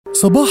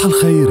صباح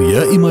الخير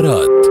يا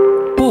إمارات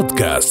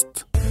بودكاست.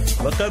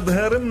 لقد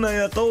هرمنا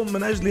يا قوم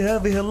من أجل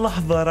هذه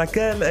اللحظة.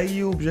 ركال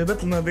أيوب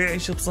جابت لنا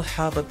بعيش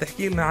بصحة،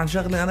 بتحكي لنا عن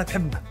شغلة أنا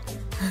بحبها.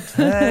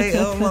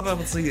 هاي أول مرة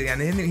بتصير،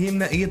 يعني هي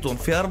منقيتهم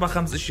في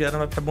 4-5 أشياء أنا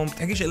ما بحبهم،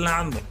 بتحكيش إلا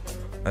عنه.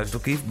 عرفتوا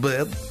كيف؟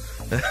 بيض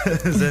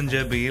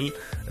زنجبيل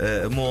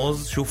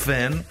موز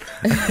شوفان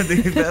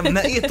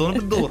منقيتهم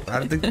بالدور.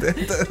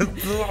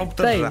 تروح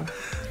وبترجع.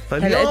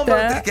 فاليوم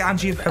بتحكي عن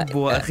شيء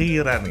بحبه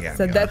أخيرا. يعني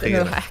صدقت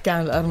إنه رح أحكي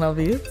عن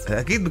القرنبيط.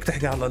 أكيد بدك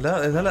تحكي عن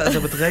لا إذا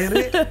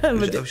بتغيري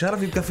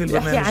بشرف يكفي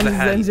البرنامج عن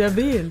لحال.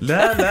 الزنجبيل.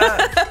 لا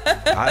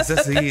على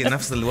أساس هي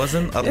نفس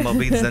الوزن،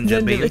 قرنبيط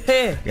زنجبيل.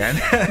 يعني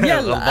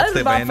يلا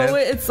 4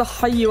 فوائد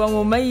صحية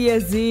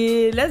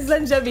ومميزة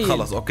للزنجبيل.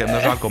 خلص أوكي،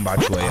 بنرجع لكم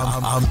بعد شوي.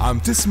 عم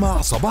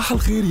تسمع صباح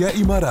الخير يا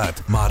إمارات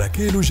مع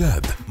ركال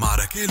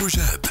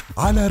وجاد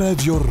على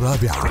راديو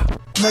الرابعة.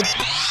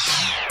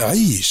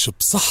 عيش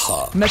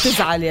بصحة. ما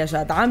تزعل يا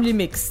جاد، عاملي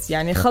ميكس،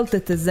 يعني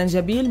خلطة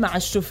الزنجبيل مع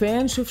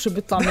الشوفان. شوف شو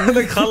بيطلع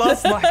منه.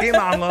 خلاص حكينا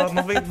عن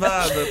القرنبيط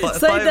بعد.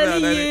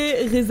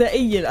 صيدلية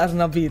غذائية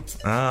القرنبيط.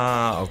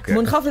 أوكي.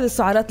 منخفض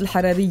السعرات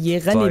الحرارية،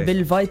 غني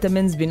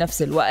بالفيتامينز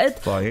بنفس الوقت.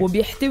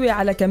 وبيحتوي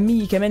على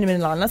كمية كمان من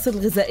العناصر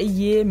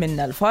الغذائية، من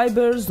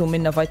الفايبرز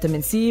ومن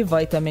فيتامين سي،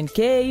 فيتامين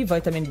كي،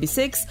 فيتامين بي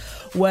 6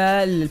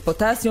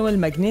 والبوتاسيوم،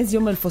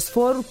 المغنيسيوم،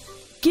 الفوسفور.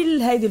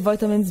 كل هيدي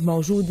الفيتامينز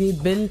موجودة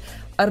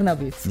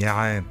بالقرنبيط. يا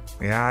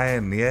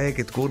عين يا هيك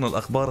تكون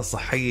الأخبار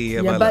الصحية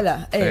يا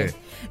بلا. ايه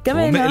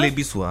كمان ومقلي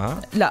بيسوى.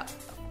 لا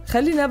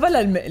خلينا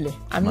بلا المقلي،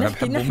 عم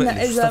نحكي نحن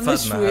إذا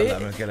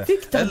مشوي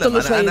فيك تحط له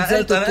شوية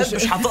زيت. أنا قلت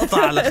مش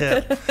حتقطع على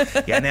خير.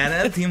 يعني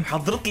أنا قلت هي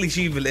محضرت لي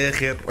شيء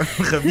بالآخر،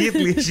 خبيت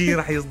لي شيء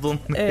رح يصدمني.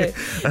 إيه.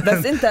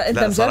 بس أنت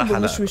مجربه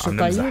مشوي شو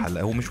طيب؟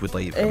 هو مشوي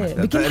طيب.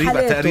 إيه.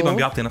 تقريبا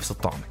بيعطي نفس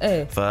الطعم.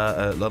 إيه.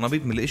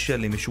 فالقرنبيط من الأشياء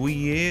اللي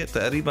مشوية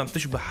تقريبا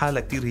بتشبه حالة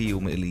كتير هي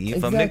ومقلية،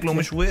 فبناكله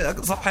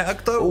مشوي صحي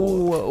أكتر.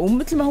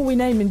 ومثل ما هو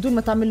نايم من دون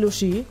ما تعمل له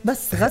شيء،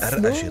 بس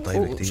غسله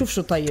وشوف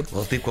شو طيب.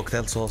 غطيه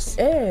بكوكتيل صوص.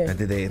 إيه.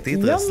 أنت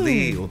دقيقتين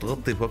ليه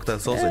وتغطي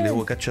بكوكتيل صوص اللي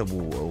هو كاتشب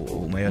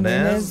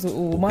ومايونيز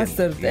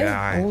وماسترد.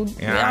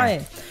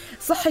 يعني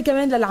صحي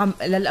كمان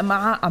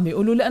للأمعاء عم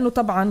يقولوا، لأنه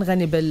طبعا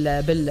غني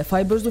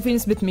بالفايبرز وفي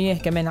نسبة مياه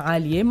كمان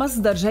عالية.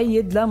 مصدر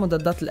جيد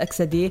لمضادات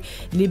الأكسدة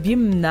اللي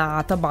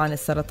بيمنع طبعا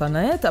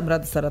السرطانات،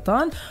 أمراض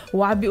السرطان.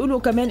 وعم بيقولوا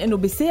كمان إنه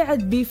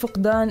بيساعد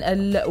بفقدان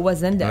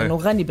الوزن لأنه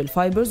غني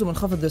بالفايبرز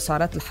ومنخفض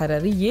السعرات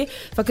الحرارية.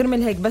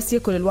 فكرمل هيك بس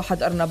يأكل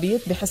الواحد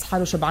قرنبيط بحس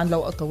حاله شبعان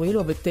لوقت طويل،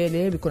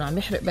 وبالتالي بيكون عم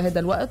يحرق بهذا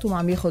الوقت وما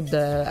عم ياخد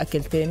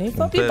أكل تاني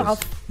فبيضعف.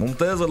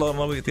 ممتاز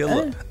القرنبيط.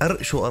 يلا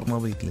أرقشوا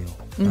قرنبيط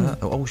اليوم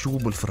أو شو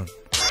بالفرن.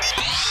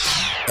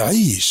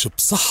 عيش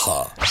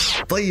بصحة.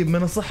 طيب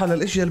من الصحة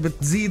للأشياء اللي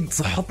بتزيد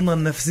صحتنا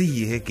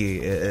النفسية هيك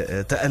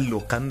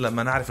تألقا،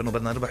 لما نعرف أنه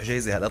بدنا نربح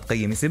جائزة هالقد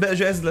قيمة. سباق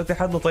جائزة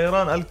الاتحاد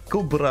للطيران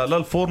الكبرى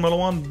للفورمولا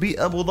 1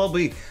 بأبو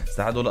ظبي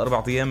استعدوا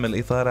ل4 أيام من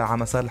الإثارة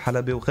على مسار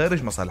الحلبة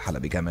وخارج مسار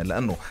الحلبة كمان،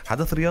 لأنه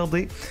حدث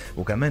رياضي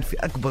وكمان في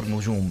أكبر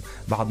نجوم،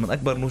 بعض من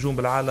أكبر نجوم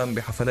بالعالم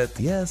بحفلات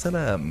يا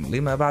سلام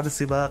لما بعد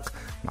السباق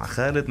مع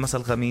خالد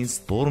مساء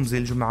الخميس، تورمزي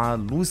الجمعة،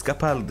 لويس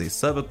كابالدي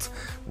السبت،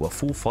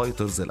 وفو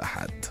فايترز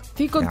الأحد.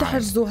 فيكن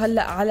تحجزوا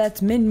هلأ على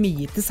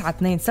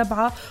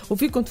 800-927،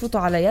 وفيكن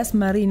تفوتوا على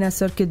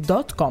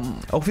yasmarinacircuit.com،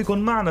 أو فيكن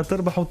معنا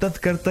تربحوا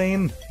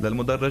تذكرتين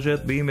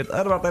للمدرجات بقيمة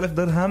 4000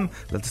 درهم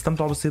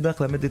لتستمتعوا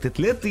بالسباق لمدة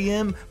 3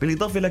 أيام،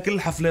 بالإضافة لكل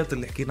الحفلات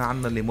اللي حكينا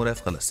عنها اللي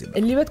مرافقة للسباق.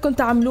 اللي بدكم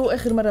تعملوه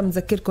آخر مرة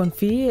بنذكركم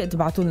فيه،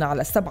 تبعتوا لنا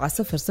على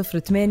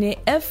 7008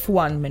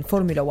 F1 من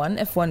فورمولا 1.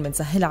 F1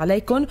 بنسهل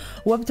عليكم،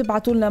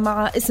 وبتبعتوا لنا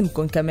مع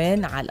اسمكم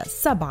كمان على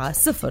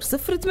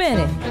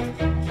 7008.